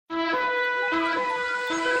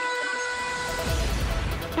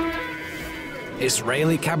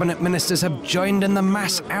Israeli cabinet ministers have joined in the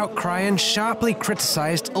mass outcry and sharply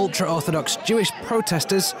criticized ultra-Orthodox Jewish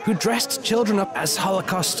protesters who dressed children up as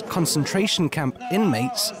Holocaust concentration camp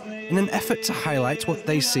inmates in an effort to highlight what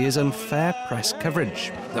they see as unfair press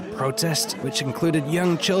coverage. The protest, which included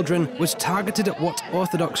young children, was targeted at what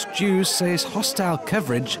Orthodox Jews say is hostile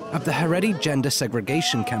coverage of the Haredi gender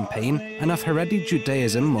segregation campaign and of Haredi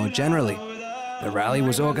Judaism more generally. The rally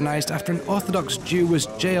was organized after an Orthodox Jew was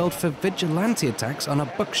jailed for vigilante attacks on a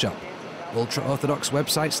bookshop. Ultra-Orthodox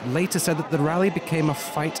websites later said that the rally became a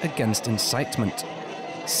fight against incitement.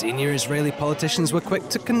 Senior Israeli politicians were quick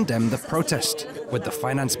to condemn the protest, with the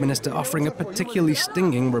finance minister offering a particularly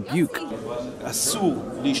stinging rebuke.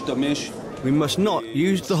 We must not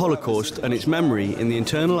use the Holocaust and its memory in the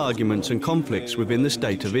internal arguments and conflicts within the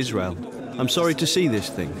State of Israel. I'm sorry to see this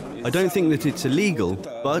thing. I don't think that it's illegal,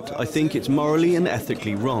 but I think it's morally and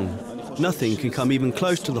ethically wrong. Nothing can come even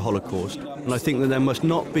close to the Holocaust, and I think that there must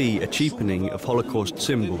not be a cheapening of Holocaust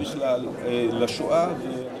symbols.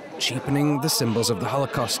 Cheapening the symbols of the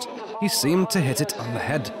Holocaust. He seemed to hit it on the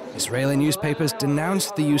head. Israeli newspapers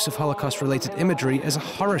denounced the use of Holocaust-related imagery as a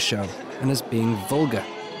horror show and as being vulgar.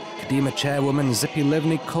 Kadima Chairwoman Tzipi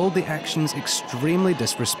Livni called the actions extremely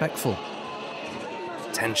disrespectful.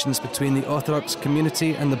 Tensions between the Orthodox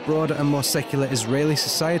community and the broader and more secular Israeli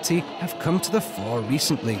society have come to the fore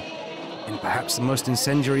recently. In perhaps the most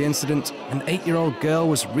incendiary incident, an 8-year-old girl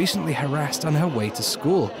was recently harassed on her way to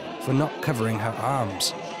school for not covering her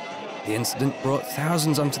arms. The incident brought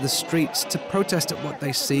thousands onto the streets to protest at what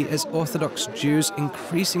they see as Orthodox Jews'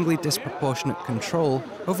 increasingly disproportionate control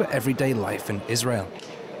over everyday life in Israel.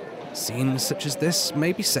 Scenes such as this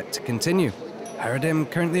may be set to continue. Haredim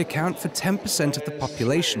currently account for 10% of the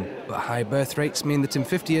population, but high birth rates mean that in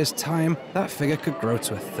 50 years' time, that figure could grow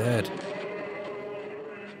to a third.